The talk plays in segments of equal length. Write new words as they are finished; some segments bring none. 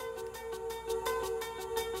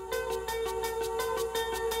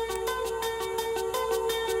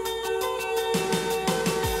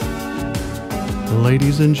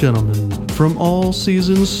Ladies and gentlemen, from All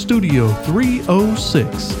Seasons Studio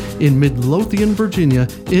 306 in Midlothian, Virginia,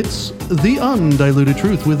 it's The Undiluted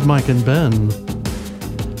Truth with Mike and Ben.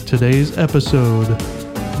 Today's episode,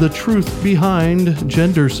 The Truth Behind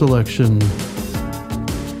Gender Selection.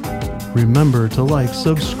 Remember to like,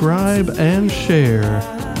 subscribe, and share.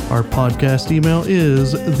 Our podcast email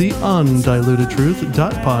is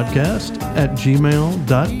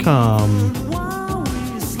theundilutedtruth.podcast@gmail.com.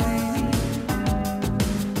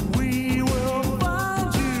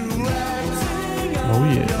 Oh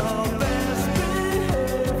yeah.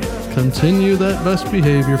 Continue that best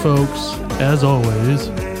behavior, folks, as always.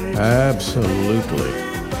 Absolutely.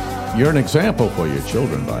 You're an example for your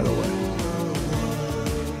children, by the way.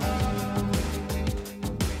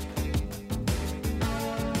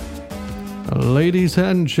 Ladies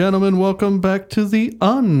and gentlemen, welcome back to The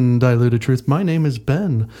Undiluted Truth. My name is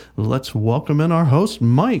Ben. Let's welcome in our host,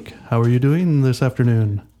 Mike. How are you doing this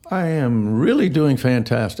afternoon? I am really doing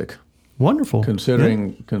fantastic. Wonderful.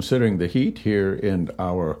 Considering the heat here in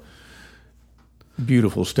our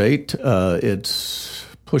beautiful state. It's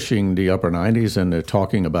pushing the upper 90s, and they're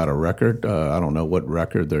talking about a record. I don't know what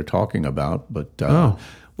record they're talking about, but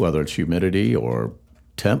whether it's humidity or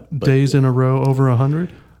temp. But, days in a row over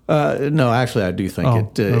 100? No, actually, I do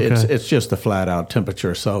think it's just the flat-out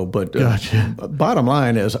temperature. So, but gotcha. Bottom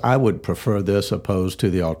line is, I would prefer this opposed to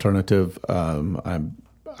the alternative. I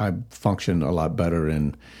function a lot better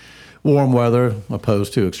in warm weather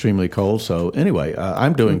opposed to extremely cold. So anyway,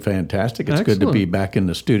 I'm doing fantastic. It's Excellent. Good to be back in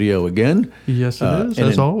the studio again. Yes, it is,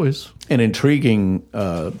 as always. An intriguing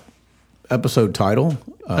episode title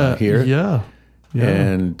here. Yeah.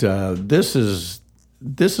 And this is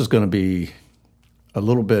going to be a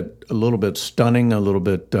little bit stunning, a little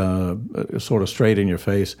bit sort of straight in your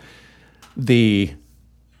face. The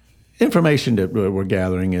information that we're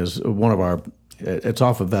gathering is it's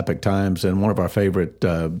off of Epoch Times, and one of our favorite,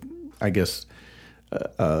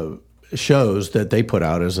 shows that they put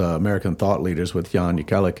out is American Thought Leaders with Jan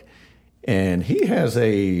Jekielek. And he has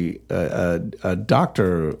a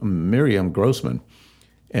Dr. Miriam Grossman,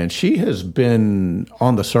 and she has been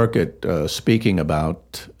on the circuit speaking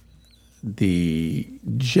about the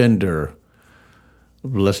gender,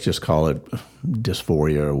 let's just call it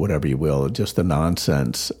dysphoria or whatever you will, just the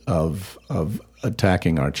nonsense of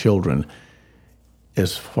attacking our children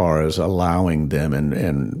as far as allowing them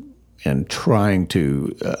and trying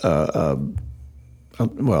to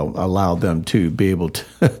allow them to be able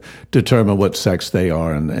to determine what sex they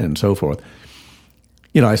are and so forth.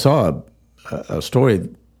 You know, I saw a story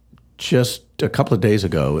just a couple of days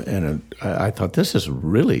ago, and I thought this is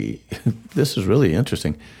really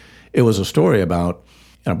interesting. It was a story about,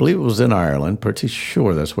 and I believe it was in Ireland, pretty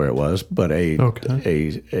sure that's where it was, but a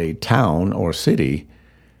town or city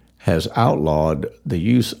has outlawed the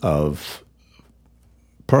use of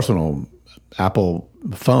personal Apple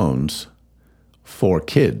phones for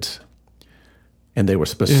kids. And they were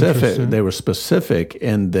specific. They were specific,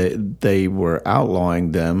 and they were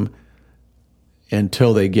outlawing them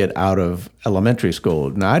until they get out of elementary school.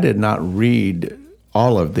 Now, I did not read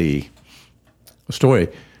all of the story,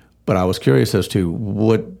 but I was curious as to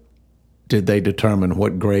what did they determine,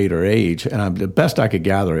 what grade or age. And the best I could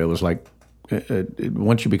gather, it was like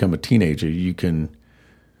once you become a teenager, you can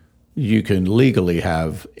legally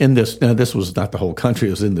have in this. Now, this was not the whole country;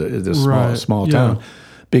 it was in this small town,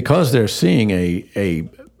 because they're seeing a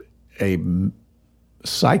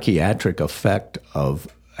psychiatric effect of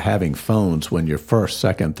having phones when you're first,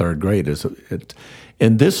 second, third grade.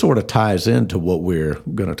 And this sort of ties into what we're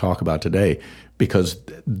going to talk about today, because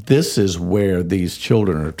this is where these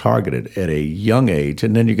children are targeted at a young age,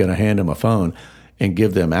 and then you're going to hand them a phone and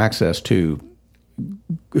give them access to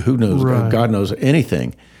who knows, God knows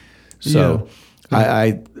anything. So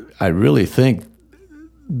I really think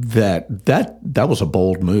that was a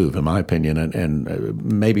bold move, in my opinion, and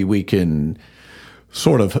maybe we can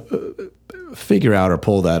sort of figure out or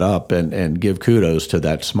pull that up and give kudos to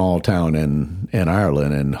that small town in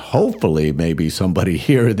Ireland, and hopefully maybe somebody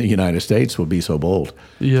here in the United States will be so bold.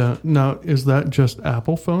 Yeah. Now, is that just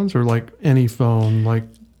Apple phones or like any phone, like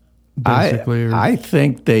basically? I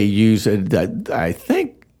think they use it. I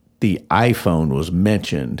think the iPhone was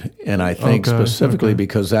mentioned, and I think specifically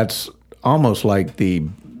because that's almost like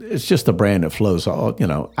it's just the brand that flows out.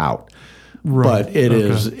 Right. But it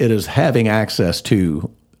is having access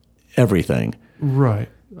to everything. Right.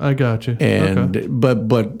 I got you. And but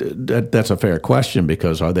that's a fair question,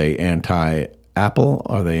 because are they anti-Apple?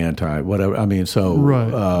 Are they anti-whatever? I mean, so right.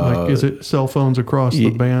 Like, is it cell phones across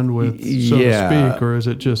the bandwidth, so to speak, or is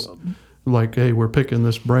it just like, hey, we're picking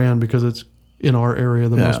this brand because it's in our area,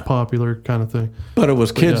 the most popular kind of thing. But it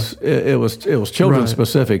was kids. Yeah. It was children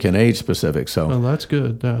specific and age specific. So that's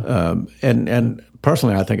good. Yeah. And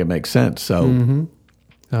personally, I think it makes sense. So,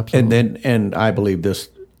 absolutely. And I believe this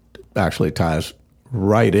actually ties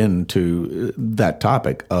right into that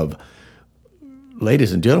topic of,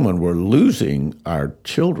 ladies and gentlemen, we're losing our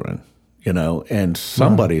children, and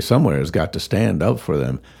somebody somewhere has got to stand up for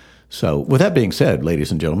them. So with that being said,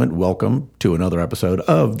 ladies and gentlemen, welcome to another episode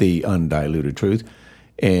of The Undiluted Truth.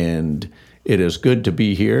 And it is good to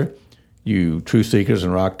be here, you truth seekers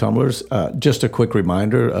and rock tumblers. Just a quick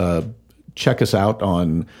reminder, check us out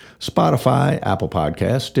on Spotify, Apple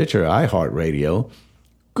Podcasts, Stitcher, iHeartRadio,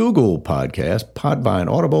 Google Podcasts, Podvine,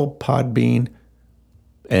 Audible, Podbean,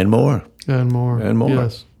 and more. And more.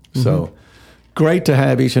 Yes. So great to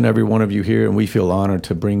have each and every one of you here, and we feel honored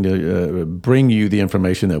to bring you the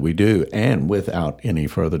information that we do. And without any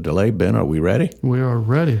further delay, Ben, are we ready? We are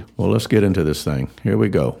ready. Well, let's get into this thing. Here we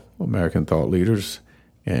go. American thought leaders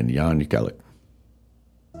and Jan Jekielek.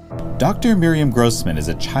 Dr. Miriam Grossman is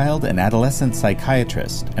a child and adolescent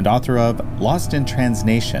psychiatrist and author of Lost in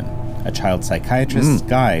Transnation, a child psychiatrist's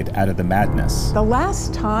guide out of the madness. The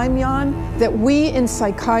last time, Jan, that we in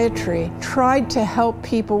psychiatry tried to help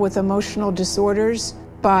people with emotional disorders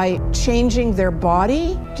by changing their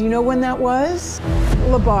body, do you know when that was?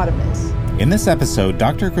 Lobotomies. In this episode,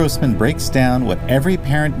 Dr. Grossman breaks down what every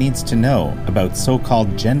parent needs to know about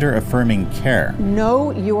so-called gender-affirming care. Know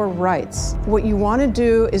your rights. What you want to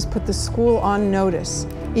do is put the school on notice,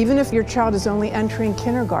 even if your child is only entering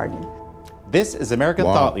kindergarten. This is American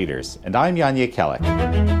Thought Leaders, and I'm Jan Jekielek.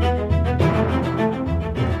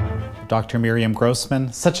 Dr. Miriam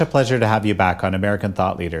Grossman, such a pleasure to have you back on American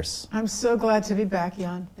Thought Leaders. I'm so glad to be back,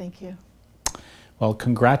 Jan. Thank you. Well,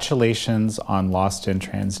 congratulations on Lost in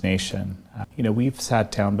Transnation. We've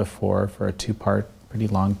sat down before for a pretty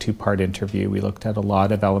long two-part interview. We looked at a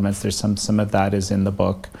lot of elements. There's some of that is in the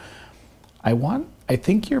book. I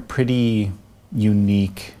think you're pretty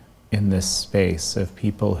unique in this space of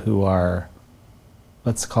people who are,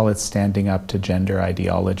 let's call it, standing up to gender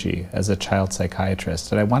ideology as a child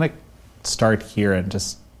psychiatrist. And I want to start here and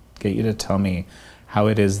just get you to tell me how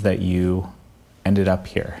it is that you ended up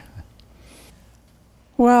here.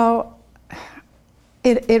 Well,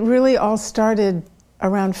 it really all started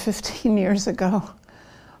around 15 years ago.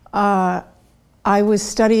 I was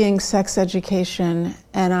studying sex education,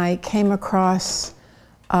 and I came across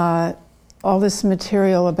all this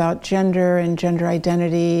material about gender and gender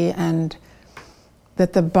identity, and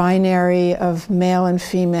that the binary of male and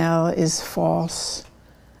female is false,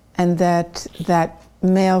 and that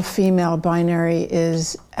male-female binary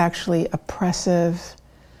is actually oppressive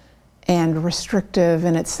and restrictive,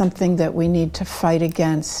 and it's something that we need to fight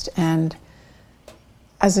against. And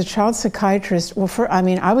as a child psychiatrist,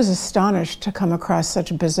 I was astonished to come across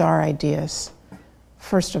such bizarre ideas,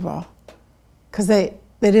 first of all, because it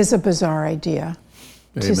is a bizarre idea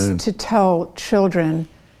to tell children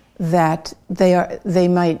that they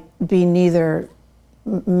might be neither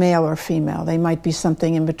male or female. They might be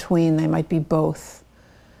something in between. They might be both.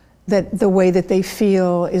 That the way that they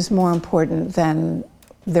feel is more important than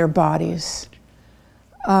their bodies.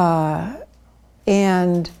 And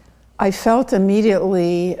I felt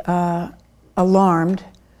immediately alarmed,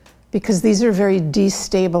 because these are very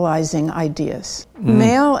destabilizing ideas.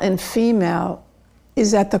 Male and female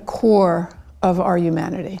is at the core of our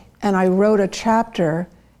humanity. And I wrote a chapter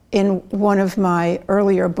in one of my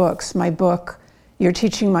earlier books, my book, You're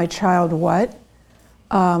Teaching My Child What?,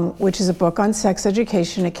 which is a book on sex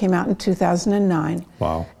education. It came out in 2009.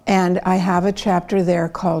 Wow. And I have a chapter there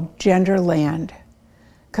called Genderland,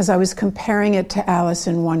 because I was comparing it to Alice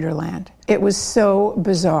in Wonderland. It was so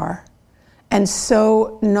bizarre and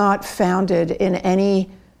so not founded in any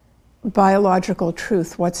biological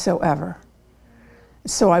truth whatsoever.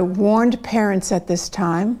 So I warned parents at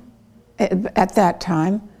that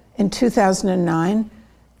time, in 2009,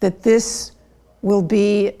 that this will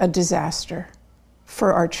be a disaster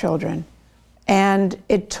for our children. And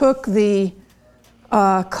it took the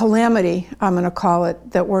calamity, I'm going to call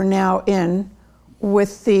it, that we're now in,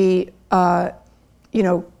 with the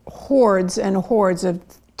hordes and hordes of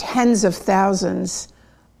tens of thousands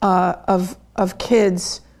of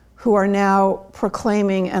kids who are now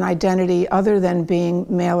proclaiming an identity other than being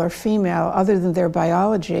male or female, other than their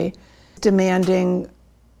biology, demanding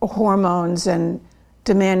hormones and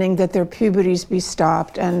demanding that their puberties be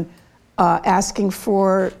stopped, and asking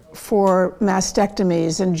for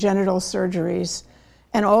mastectomies and genital surgeries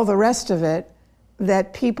and all the rest of it,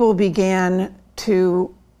 that people began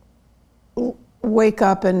to wake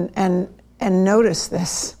up and notice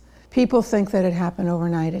this. People think that it happened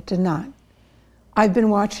overnight. It did not. I've been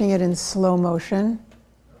watching it in slow motion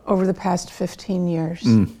over the past 15 years,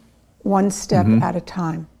 one step at a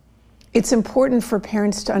time. It's important for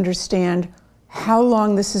parents to understand how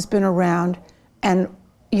long this has been around and,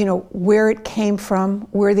 where it came from,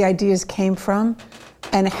 where the ideas came from,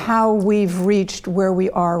 and how we've reached where we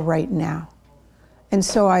are right now. And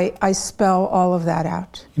so I spell all of that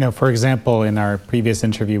out. For example, in our previous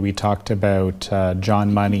interview, we talked about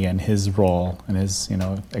John Money and his role and his,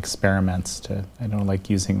 experiments. I don't like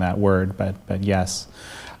using that word, but yes.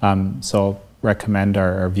 So I'll recommend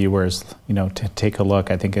our viewers, to take a look.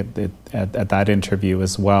 I think at that interview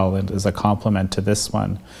as well, and as a complement to this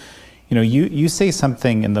one. You say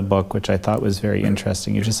something in the book which I thought was very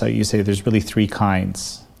interesting. You say there's really three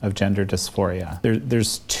kinds of gender dysphoria.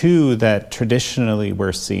 There's two that traditionally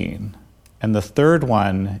we're seeing. And the third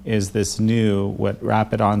one is this new,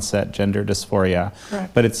 rapid onset gender dysphoria.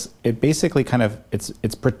 Correct. But it basically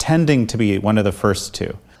it's pretending to be one of the first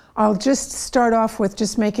two. I'll just start off with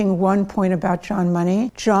just making one point about John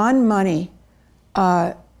Money. John Money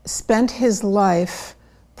spent his life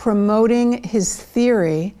promoting his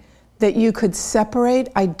theory that you could separate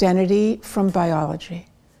identity from biology,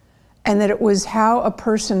 and that it was how a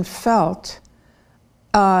person felt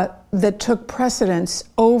that took precedence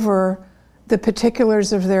over the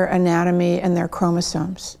particulars of their anatomy and their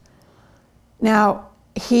chromosomes. Now,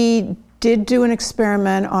 he did do an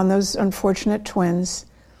experiment on those unfortunate twins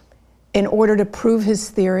in order to prove his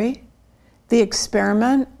theory. The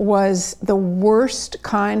experiment was the worst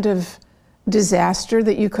kind of disaster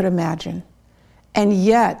that you could imagine. And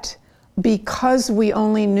yet, because we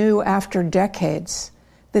only knew after decades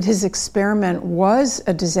that his experiment was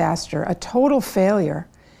a disaster, a total failure,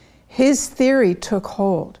 his theory took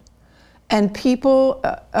hold. And people,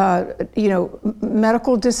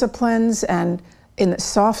 medical disciplines and in the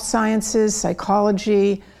soft sciences,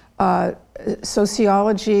 psychology,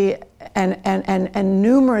 sociology, and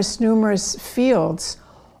numerous fields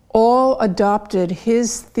all adopted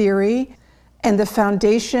his theory, and the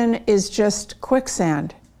foundation is just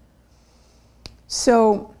quicksand.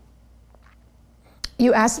 So,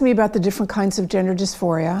 you asked me about the different kinds of gender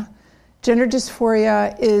dysphoria. Gender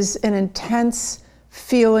dysphoria is an intense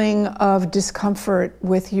feeling of discomfort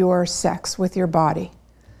with your sex, with your body.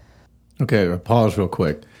 Okay, pause real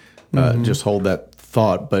quick. Just hold that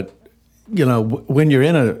thought. But when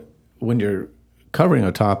you're covering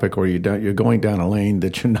a topic or you're going down a lane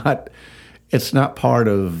that it's not part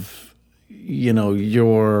of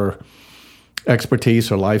your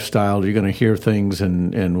expertise or lifestyle, you're going to hear things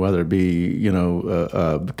and whether it be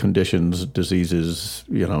conditions, diseases,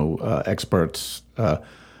 experts,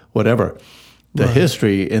 whatever. The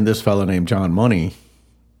history in this fellow named John Money,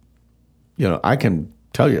 I can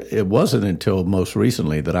tell you it wasn't until most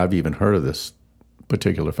recently that I've even heard of this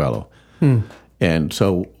particular fellow. And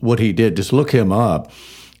so what he did, just look him up.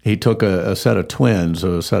 He took a set of twins,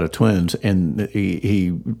 and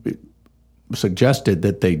he suggested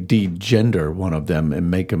that they de-gender one of them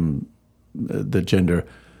and make him the gender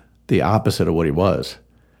the opposite of what he was.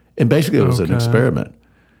 And basically it was an experiment.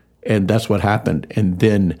 And that's what happened. And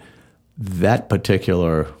then that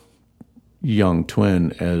particular young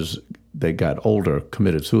twin, as they got older,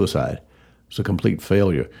 committed suicide. It was a complete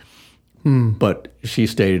failure. But she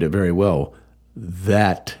stated it very well.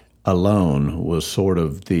 That alone was sort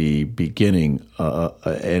of the beginning,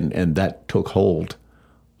 and that took hold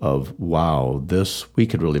of, wow, we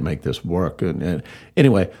could really make this work. And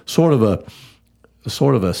anyway, sort of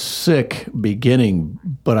a sick beginning,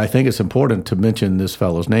 but I think it's important to mention this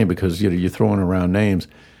fellow's name because you're throwing around names.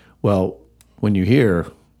 Well, when you hear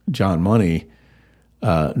John Money,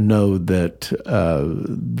 know that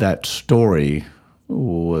that story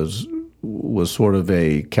was sort of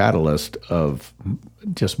a catalyst of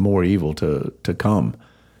just more evil to come.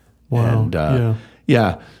 Wow. And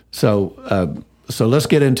So let's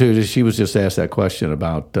get into. She was just asked that question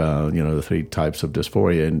about the three types of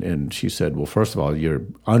dysphoria, and she said, well, first of all, you're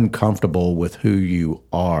uncomfortable with who you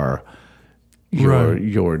are,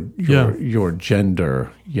 your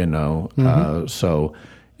gender, so.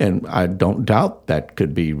 And I don't doubt that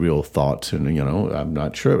could be real thoughts, and I'm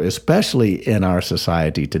not sure, especially in our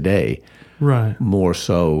society today, right? More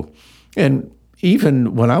so, and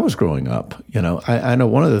even when I was growing up, I know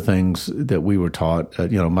one of the things that we were taught.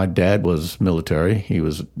 My dad was military. He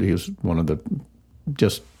was one of the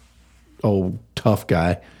just old tough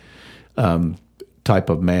guy type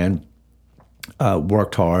of man.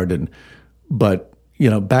 Worked hard, but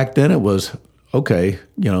back then it was. Okay,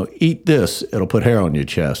 eat this, it'll put hair on your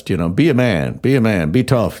chest, be a man, be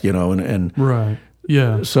tough, and right,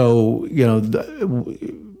 yeah. So,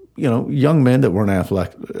 young men that weren't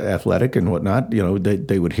athletic and whatnot,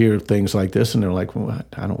 they would hear things like this and they're like, well,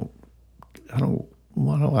 I don't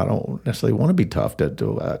necessarily want to be tough to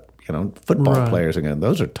do football players again.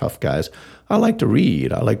 Those are tough guys. I like to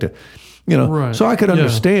read. I like to, so I could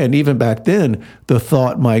understand even back then the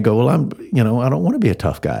thought might go, well, I don't want to be a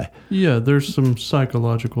tough guy. Yeah, there's some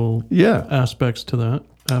psychological aspects to that.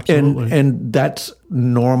 Absolutely. And that's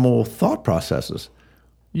normal thought processes.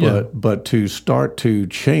 Yeah. But to start to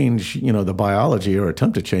change, the biology or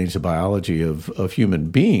attempt to change the biology of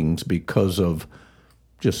human beings because of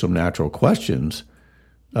just some natural questions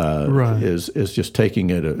is just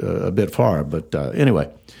taking it a bit far. But anyway,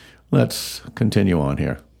 let's continue on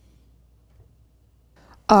here.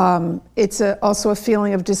 It's also a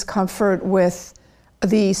feeling of discomfort with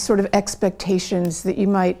the sort of expectations that you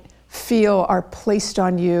might feel are placed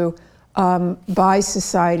on you by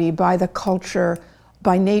society, by the culture,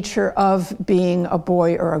 by nature of being a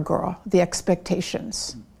boy or a girl, the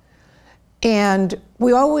expectations. And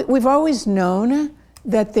we've always known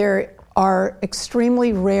that there are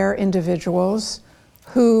extremely rare individuals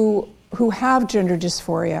who have gender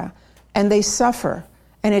dysphoria, and they suffer.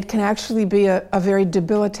 And it can actually be a very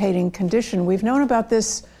debilitating condition. We've known about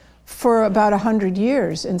this for about 100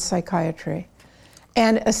 years in psychiatry.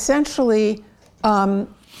 And essentially,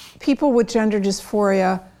 people with gender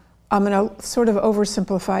dysphoria, I'm going to sort of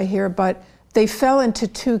oversimplify here, but they fell into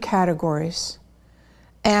two categories.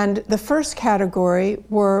 And the first category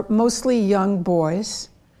were mostly young boys.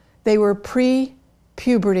 They were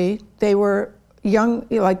pre-puberty. They were young,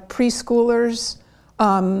 like preschoolers.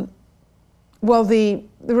 The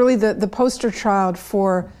poster child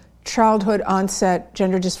for childhood onset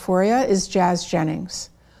gender dysphoria is Jazz Jennings.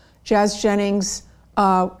 Jazz Jennings,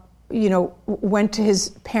 went to his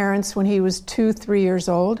parents when he was 2-3 years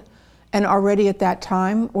old, and already at that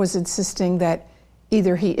time was insisting that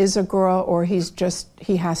either he is a girl or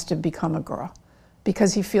he has to become a girl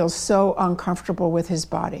because he feels so uncomfortable with his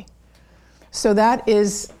body. So that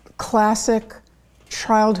is classic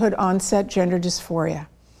childhood onset gender dysphoria.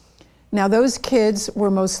 Now those kids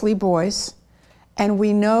were mostly boys, and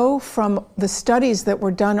we know from the studies that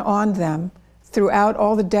were done on them throughout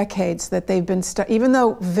all the decades that they've been even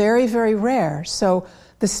though very, very rare. So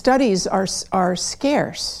the studies are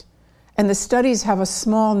scarce, and the studies have a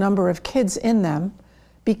small number of kids in them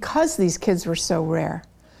because these kids were so rare.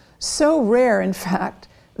 So rare, in fact,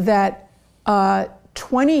 that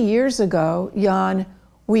 20 years ago, Jan,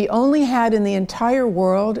 we only had in the entire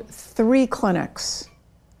world 3 clinics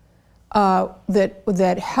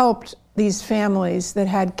that helped these families that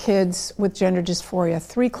had kids with gender dysphoria.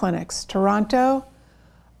 3 clinics: Toronto,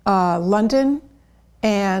 London,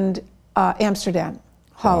 and Amsterdam,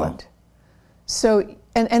 Holland. Wow. So,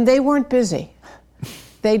 and they weren't busy.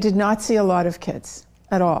 They did not see a lot of kids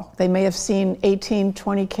at all. They may have seen 18,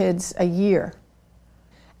 20 kids a year.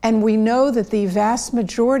 And we know that the vast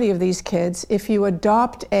majority of these kids, if you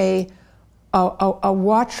adopt a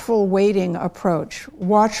watchful waiting approach,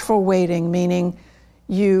 watchful waiting meaning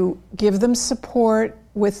you give them support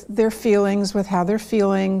with their feelings, with how they're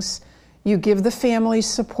feelings, you give the family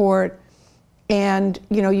support, and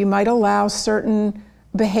you might allow certain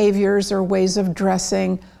behaviors or ways of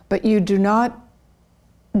dressing, but you do not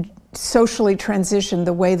socially transition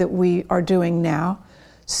the way that we are doing now.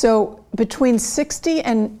 So between 60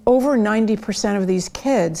 and over 90% of these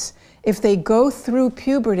kids, if they go through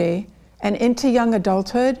puberty and into young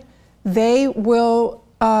adulthood, they will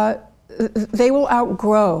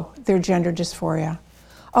outgrow their gender dysphoria.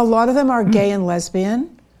 A lot of them are gay and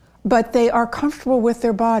lesbian, but they are comfortable with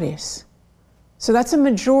their bodies. So that's a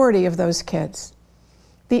majority of those kids.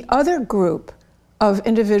 The other group of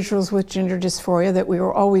individuals with gender dysphoria that we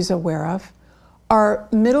were always aware of are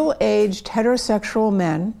middle-aged heterosexual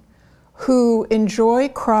men who enjoy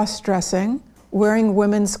cross-dressing, wearing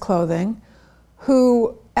women's clothing,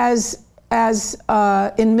 who, as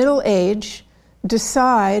in middle age,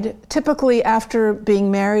 decide, typically after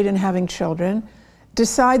being married and having children,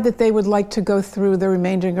 decide that they would like to go through the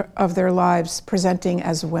remainder of their lives presenting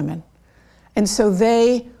as women. And so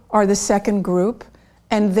they are the second group,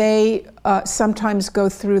 and they sometimes go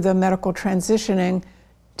through the medical transitioning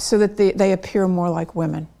so that they appear more like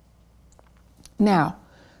women. Now,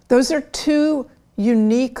 those are 2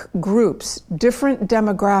 unique groups, different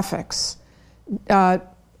demographics.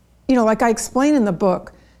 Like I explain in the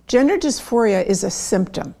book, gender dysphoria is a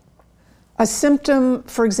symptom. A symptom,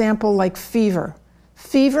 for example, like fever.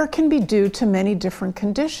 Fever can be due to many different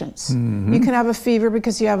conditions. Mm-hmm. You can have a fever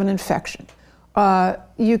because you have an infection.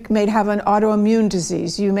 You may have an autoimmune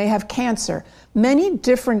disease. You may have cancer. Many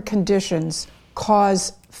different conditions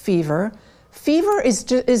cause fever. fever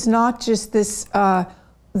is not just this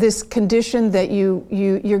this condition that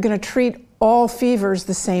you're going to treat all fevers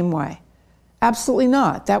the same way. Absolutely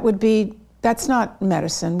not. That's not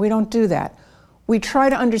medicine. We don't do that. We try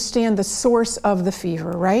to understand the source of the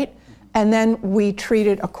fever, right? And then we treat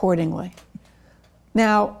it accordingly.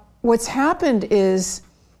 Now, what's happened is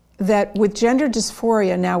that with gender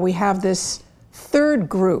dysphoria, now we have this third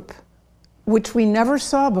group, which we never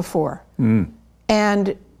saw before.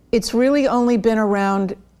 And it's really only been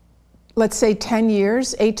around, let's say 10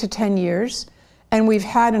 years, 8 to 10 years, and we've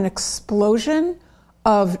had an explosion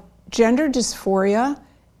of gender dysphoria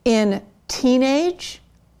in teenage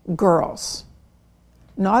girls.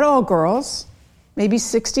 Not all girls, maybe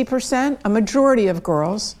 60%, a majority of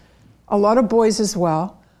girls, a lot of boys as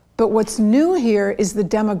well. But what's new here is the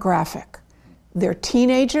demographic. They're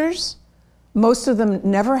teenagers. Most of them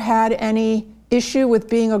never had any issue with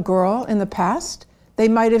being a girl in the past. They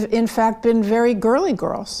might have, in fact, been very girly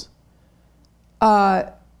girls. And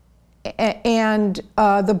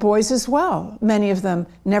the boys as well. Many of them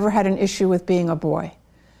never had an issue with being a boy.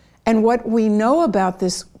 And what we know about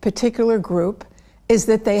this particular group is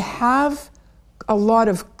that they have a lot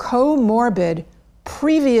of comorbid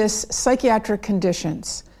previous psychiatric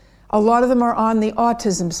conditions. A lot of them are on the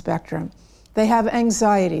autism spectrum. They have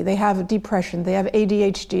anxiety, they have depression, they have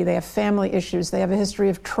ADHD, they have family issues, they have a history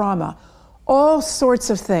of trauma, all sorts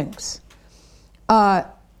of things.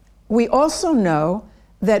 We also know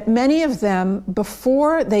that many of them,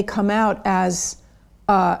 before they come out as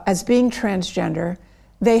being transgender,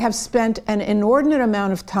 they have spent an inordinate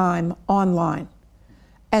amount of time online.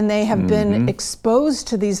 And they have been exposed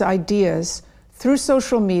to these ideas through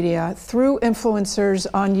social media, through influencers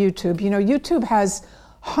on YouTube. You know, YouTube has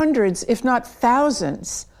hundreds, if not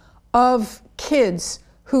thousands, of kids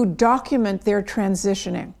who document their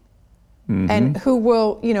transitioning and who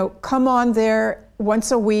will, you know, come on there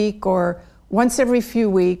once a week or once every few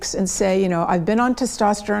weeks and say, you know, I've been on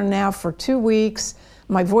testosterone now for 2 weeks,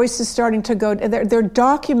 my voice is starting to go. They're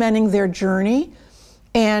documenting their journey,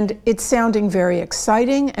 and it's sounding very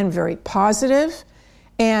exciting and very positive.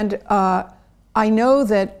 And I know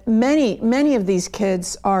that many of these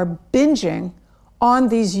kids are binging on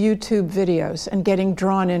these YouTube videos and getting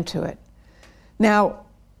drawn into it. Now,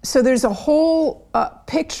 so there's a whole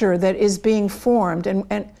picture that is being formed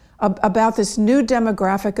and about this new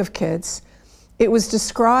demographic of kids. It was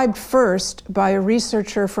described first by a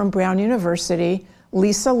researcher from Brown University,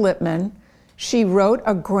 Lisa Lippman. She wrote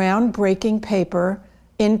a groundbreaking paper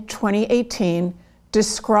in 2018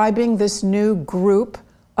 describing this new group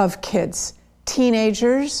of kids,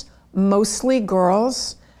 teenagers, mostly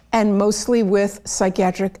girls, and mostly with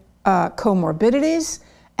psychiatric comorbidities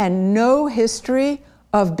and no history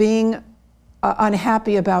of being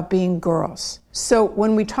unhappy about being girls. So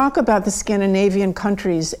when we talk about the Scandinavian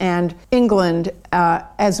countries and England,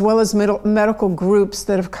 as well as medical groups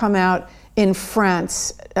that have come out in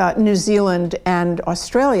France, New Zealand, and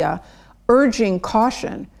Australia, urging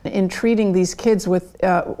caution in treating these kids with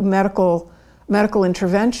medical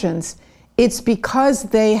interventions, it's because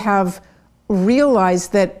they have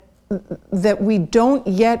realized that we don't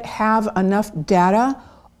yet have enough data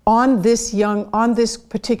on this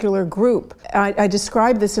particular group. I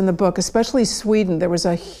describe this in the book, especially Sweden. There was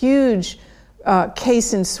a huge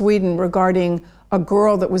case in Sweden regarding a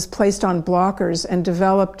girl that was placed on blockers and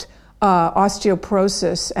developed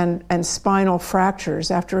osteoporosis and spinal fractures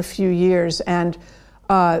after a few years. And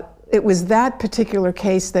it was that particular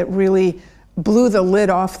case that really blew the lid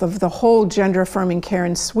off of the whole gender-affirming care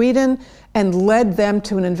in Sweden and led them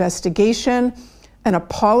to an investigation. An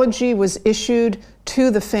apology was issued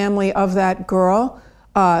to the family of that girl.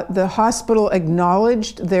 The hospital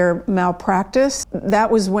acknowledged their malpractice.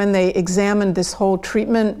 That was when they examined this whole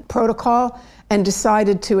treatment protocol and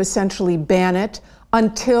decided to essentially ban it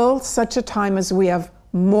until such a time as we have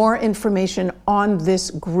more information on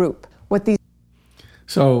this group.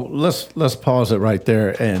 So let's pause it right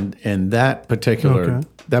there. And that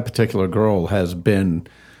particular girl has been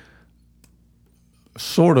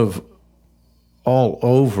sort of all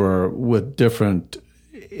over within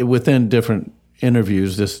different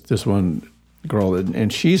interviews. This one girl,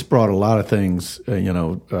 and she's brought a lot of things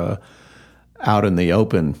out in the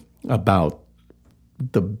open about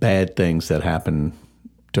the bad things that happen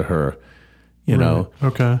to her. You know.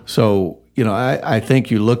 Okay. So I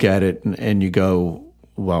think you look at it and you go,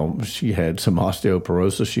 well, she had some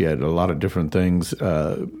osteoporosis. She had a lot of different things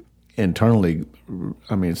internally.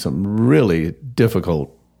 I mean, some really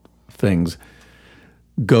difficult things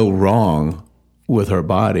go wrong with her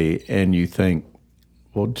body, and you think,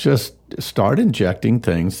 well, just start injecting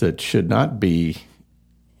things that should not be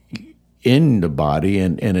in the body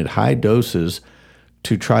and at high doses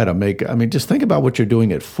to try to make, I mean, just think about what you're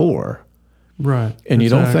doing it for. Right. And you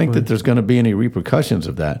don't think that there's going to be any repercussions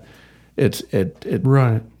of that.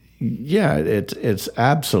 Right. Yeah, it's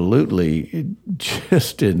absolutely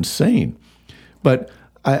just insane. But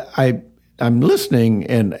I'm listening,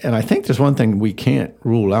 and I think there's one thing we can't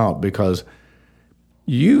rule out, because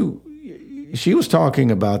she was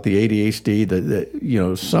talking about the ADHD,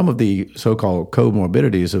 the some of the so-called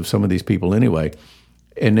comorbidities of some of these people anyway,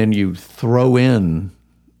 and then you throw in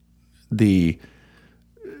the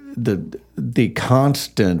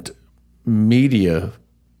constant media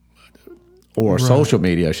or social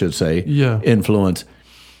media, I should say, influence,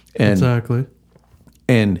 and exactly,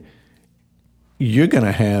 and you're going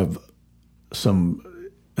to have some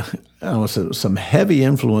heavy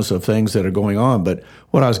influence of things that are going on. But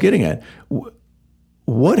what I was getting at,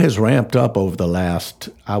 what has ramped up over the last,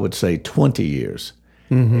 I would say, 20 years,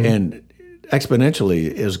 and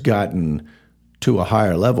exponentially has gotten to a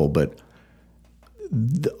higher level. But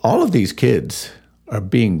all of these kids are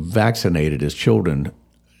being vaccinated as children.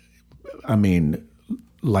 I mean,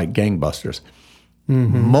 like gangbusters.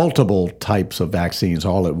 Multiple types of vaccines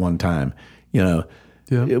all at one time.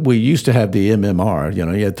 We used to have the MMR.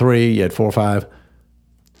 You had 3, you had 4, 5.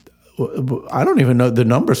 I don't even know, the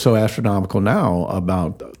number's so astronomical now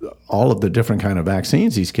about all of the different kind of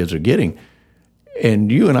vaccines these kids are getting.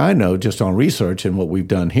 And you and I know, just on research and what we've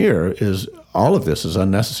done here, is all of this is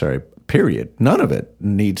unnecessary, period. None of it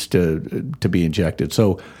needs to be injected.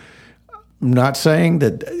 So I'm not saying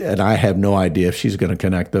that, and I have no idea if she's going to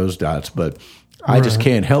connect those dots, but I just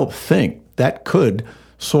can't help think that could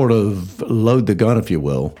sort of load the gun, if you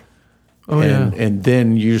will. And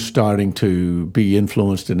then you're starting to be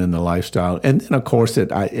influenced in the lifestyle. And then, of course,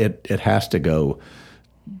 it has to go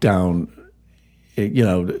down,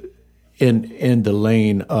 in the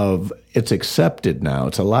lane of it's accepted now.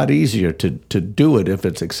 It's a lot easier to do it if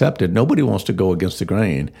it's accepted. Nobody wants to go against the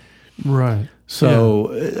grain. Right.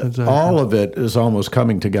 So all of it is almost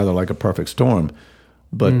coming together like a perfect storm.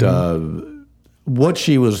 But what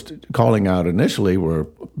she was calling out initially were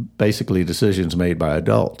basically decisions made by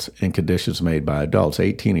adults and conditions made by adults.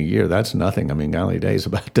 18 a year, that's nothing. I mean, golly days,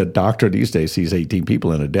 about the doctor these days sees 18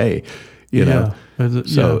 people in a day, you know.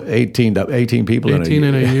 So 18 people in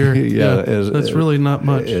a year. That's really not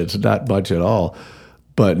much. It's not much at all.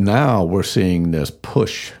 But now we're seeing this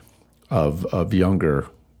push of younger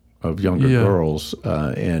girls,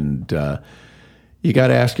 and you got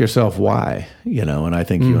to ask yourself why, and I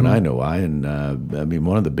think you and I know why. And I mean,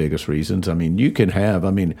 one of the biggest reasons, I mean, you can have,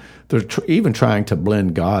 they're even trying to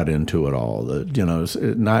blend God into it all,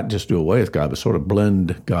 not just do away with God, but sort of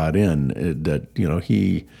blend God in, that,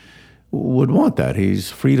 he would want that.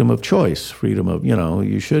 He's freedom of choice, freedom of,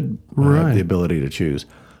 you should have the ability to choose.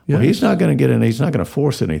 Well, he's not going to get in, he's not going to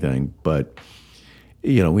force anything, but,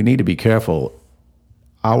 we need to be careful.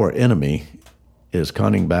 Our enemy is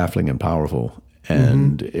cunning, baffling, and powerful.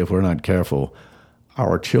 And if we're not careful,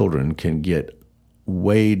 our children can get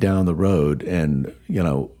way down the road and,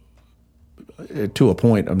 to a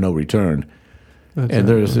point of no return. And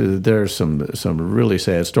there's some really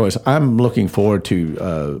sad stories. I'm looking forward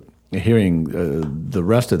to hearing the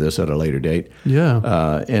rest of this at a later date.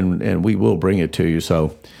 Yeah. And we will bring it to you.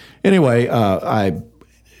 So anyway,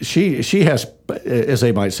 she has, as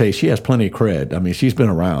they might say, she has plenty of cred. I mean, she's been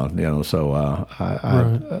around, so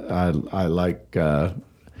I like Dr.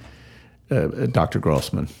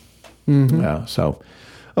 Grossman. So,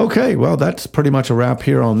 okay, well, that's pretty much a wrap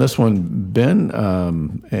here on this one, Ben,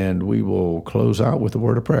 and we will close out with a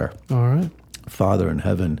word of prayer. All right. Father in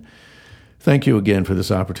heaven, thank you again for this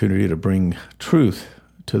opportunity to bring truth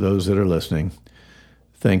to those that are listening.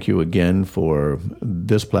 Thank you again for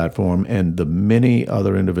this platform and the many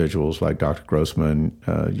other individuals like Dr. Grossman,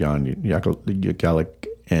 Jan Jekielek,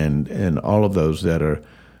 and all of those that are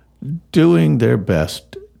doing their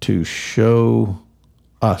best to show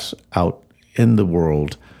us out in the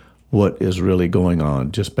world what is really going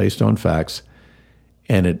on, just based on facts.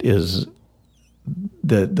 And it is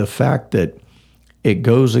the fact that it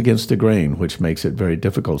goes against the grain, which makes it very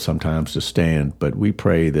difficult sometimes to stand. But we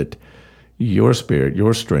pray that your spirit,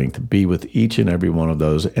 your strength be with each and every one of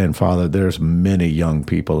those. And Father, there's many young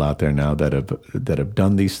people out there now that have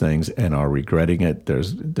done these things and are regretting it.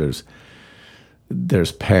 There's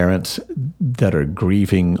parents that are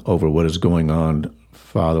grieving over what is going on.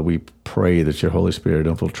 Father, we pray that your Holy Spirit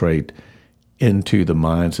infiltrate into the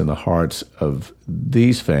minds and the hearts of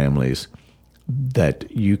these families, that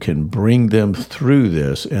you can bring them through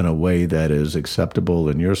this in a way that is acceptable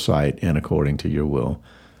in your sight and according to your will.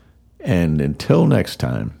 And until next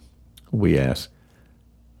time, we ask,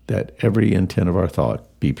 that every intent of our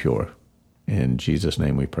thought be pure. In Jesus'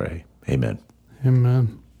 name we pray. Amen.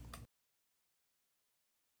 Amen.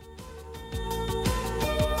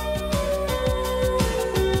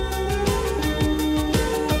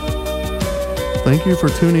 Thank you for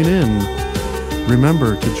tuning in.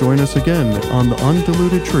 Remember to join us again on The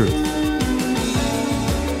Undiluted Truth.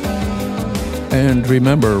 And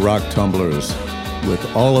remember, rock tumblers, with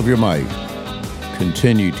all of your might,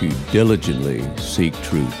 continue to diligently seek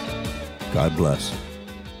truth. God bless.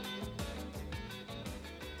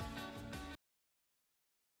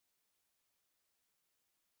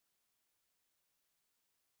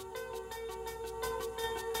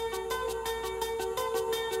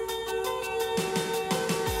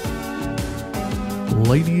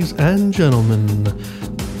 Ladies and gentlemen,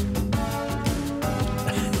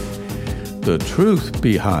 The truth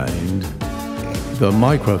behind the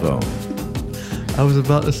microphone. I was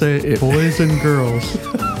about to say boys and girls.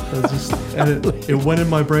 And it went in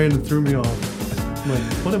my brain and threw me off. I'm like,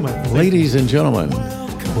 what am I thinking? Ladies and gentlemen,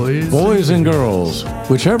 boys and girls,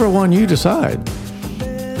 whichever one you decide.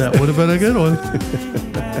 That would have been a good one.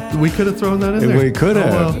 We could have thrown that in there. We could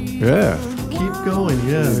have. Oh, well. Yeah. Keep going.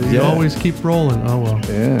 Yeah. You Yeah. always keep rolling. Oh, well.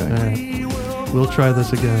 Yeah. All right. We'll try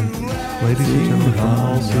this again. Ladies and gentlemen, from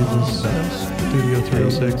all seasons, Studio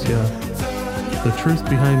 306, yeah. The truth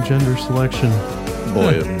behind gender selection.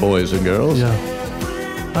 Boys and girls. Yeah.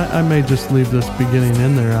 I may just leave this beginning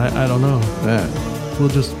in there. I don't know. Yeah. We'll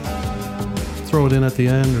just throw it in at the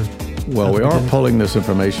end. Or Well, at we the are beginning. pulling this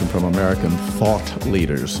information from American thought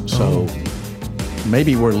leaders, so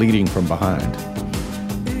maybe we're leading from behind.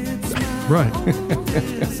 Right.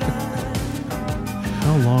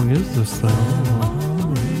 How long is this thing?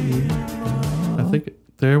 I think,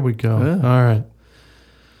 there we go. Yeah. All right.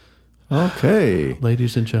 Okay.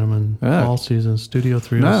 Ladies and gentlemen, Yeah. all seasons, Studio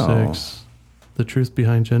 306, the truth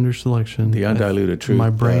behind gender selection. The Undiluted Truth. My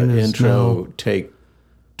brain is intro, now take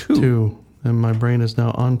two. 2, and my brain is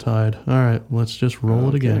now untied. All right, let's just roll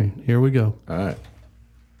it Okay. again. Here we go. All right.